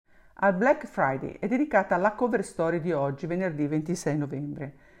Al Black Friday è dedicata la cover story di oggi, venerdì 26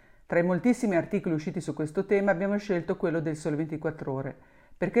 novembre. Tra i moltissimi articoli usciti su questo tema abbiamo scelto quello del Sole 24 Ore,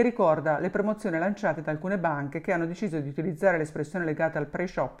 perché ricorda le promozioni lanciate da alcune banche che hanno deciso di utilizzare l'espressione legata al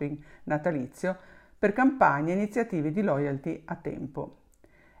pre-shopping natalizio per campagne e iniziative di loyalty a tempo.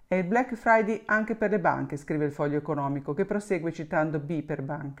 È il Black Friday anche per le banche, scrive il Foglio Economico, che prosegue citando B per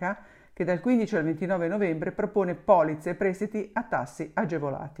Banca, che dal 15 al 29 novembre propone polizze e prestiti a tassi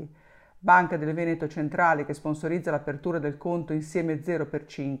agevolati. Banca del Veneto Centrale, che sponsorizza l'apertura del conto Insieme 0 per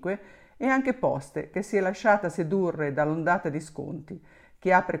 5, e anche Poste, che si è lasciata sedurre dall'ondata di sconti.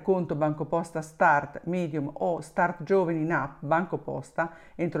 Chi apre conto BancoPosta Start, Medium o Start Giovani in app BancoPosta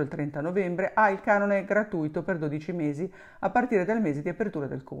entro il 30 novembre ha il canone gratuito per 12 mesi a partire dal mese di apertura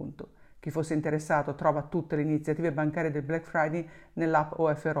del conto. Chi fosse interessato trova tutte le iniziative bancarie del Black Friday nell'app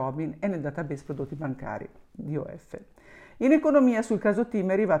OF Robin e nel database prodotti bancari di OF. In economia, sul caso TIM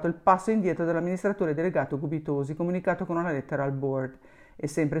è arrivato il passo indietro dell'amministratore delegato Gubitosi, comunicato con una lettera al board. E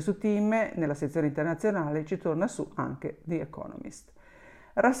sempre su TIM, nella sezione internazionale, ci torna su anche The Economist.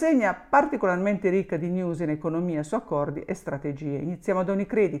 Rassegna particolarmente ricca di news in economia su accordi e strategie. Iniziamo da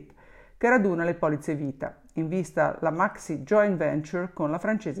Unicredit, che raduna le polizze vita, in vista la maxi joint venture con la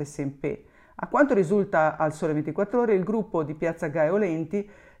francese SMP. A quanto risulta al Sole 24 Ore, il gruppo di Piazza Gaio Lenti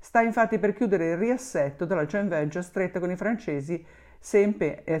sta infatti per chiudere il riassetto della joint venture stretta con i francesi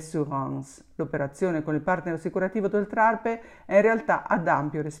SMP Assurance. L'operazione con il partner assicurativo Doltrarpe è in realtà ad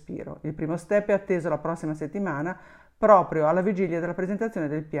ampio respiro. Il primo step è atteso la prossima settimana, proprio alla vigilia della presentazione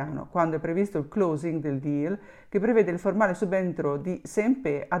del piano, quando è previsto il closing del deal che prevede il formale subentro di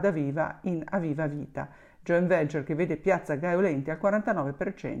SMP ad Aviva in Aviva Vita, joint venture che vede Piazza Gaio Lenti al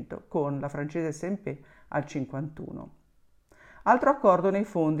 49% con la francese SMP al 51%. Altro accordo nei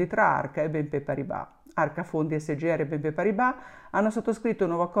fondi tra Arca e BNP Paribas. Arca Fondi SGR e BNP Paribas hanno sottoscritto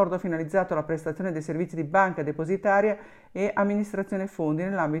un nuovo accordo finalizzato alla prestazione dei servizi di banca depositaria e amministrazione fondi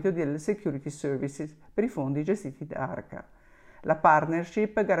nell'ambito del Security Services per i fondi gestiti da Arca. La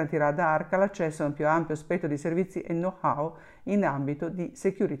partnership garantirà ad Arca l'accesso a un più ampio spettro di servizi e know-how in ambito di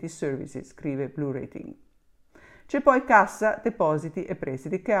Security Services, scrive Blue Rating. C'è poi Cassa, Depositi e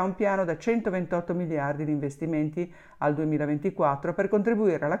Prestiti, che ha un piano da 128 miliardi di investimenti al 2024 per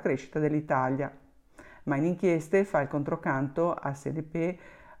contribuire alla crescita dell'Italia. Ma in inchieste fa il controcanto a SDP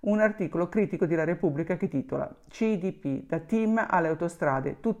un articolo critico di La Repubblica che titola CDP, da TIM alle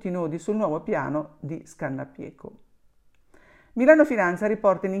autostrade, tutti i nodi sul nuovo piano di Scannapieco. Milano Finanza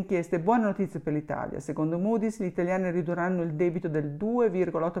riporta in inchieste buone notizie per l'Italia. Secondo Moody's, gli italiani ridurranno il debito del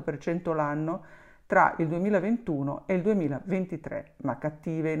 2,8% l'anno tra il 2021 e il 2023, ma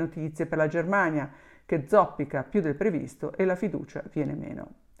cattive notizie per la Germania, che zoppica più del previsto e la fiducia viene meno.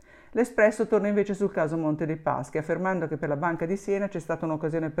 L'Espresso torna invece sul caso Monte dei Paschi, affermando che per la Banca di Siena c'è stata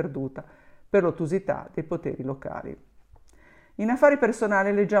un'occasione perduta per l'ottusità dei poteri locali. In affari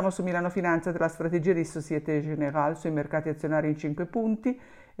personali leggiamo su Milano Finanza della strategia di Société Générale sui mercati azionari in 5 punti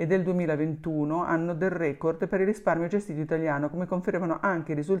e del 2021, anno del record per il risparmio gestito italiano, come confermano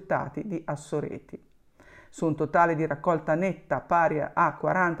anche i risultati di Assoreti. Su un totale di raccolta netta pari a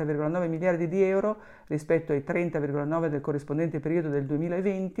 40,9 miliardi di euro rispetto ai 30,9 del corrispondente periodo del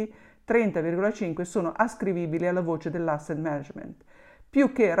 2020, 30,5 sono ascrivibili alla voce dell'asset management,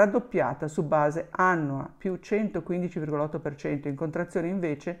 più che raddoppiata su base annua, più 115,8%, in contrazione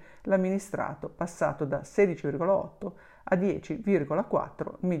invece l'amministrato, passato da 16,8 a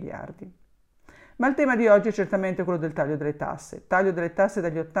 10,4 miliardi. Ma il tema di oggi è certamente quello del taglio delle tasse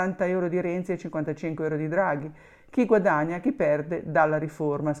dagli 80 euro di Renzi ai 55 euro di Draghi. Chi guadagna, chi perde dalla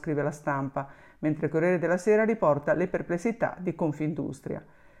riforma, scrive La Stampa, mentre il Corriere della Sera riporta le perplessità di Confindustria.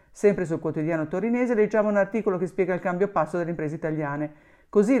 Sempre sul quotidiano torinese leggiamo un articolo che spiega il cambio passo delle imprese italiane.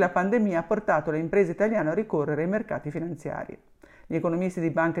 Così la pandemia ha portato le imprese italiane a ricorrere ai mercati finanziari. Gli economisti di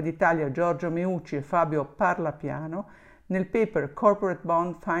Banca d'Italia Giorgio Meucci e Fabio Parlapiano nel paper Corporate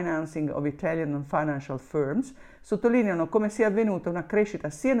Bond Financing of Italian Non-Financial Firms sottolineano come sia avvenuta una crescita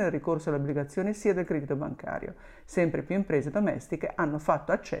sia nel ricorso alle obbligazioni sia del credito bancario. Sempre più imprese domestiche hanno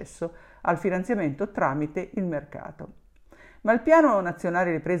fatto accesso al finanziamento tramite il mercato. Ma il Piano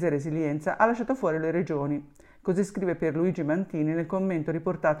Nazionale Ripresa e Resilienza ha lasciato fuori le regioni. Così scrive Pierluigi Mantini nel commento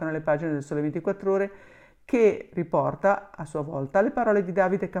riportato nelle pagine del Sole 24 Ore, che riporta a sua volta le parole di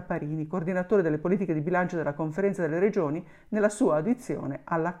Davide Caparini, coordinatore delle politiche di bilancio della Conferenza delle Regioni, nella sua audizione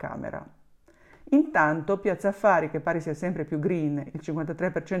alla Camera. Intanto Piazza Affari, che pare sia sempre più green, il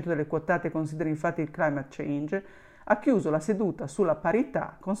 53% delle quotate considera infatti il climate change, ha chiuso la seduta sulla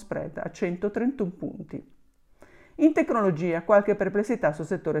parità con spread a 131 punti. In tecnologia, qualche perplessità sul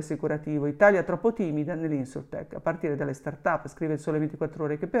settore assicurativo. Italia troppo timida nell'insurtech, a partire dalle start-up, scrive il Sole 24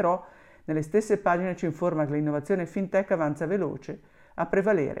 Ore, che però nelle stesse pagine ci informa che l'innovazione fintech avanza veloce, a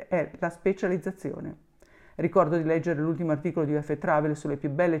prevalere è la specializzazione. Ricordo di leggere l'ultimo articolo di UF Travel sulle più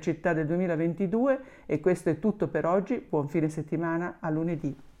belle città del 2022 e questo è tutto per oggi. Buon fine settimana, a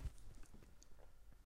lunedì.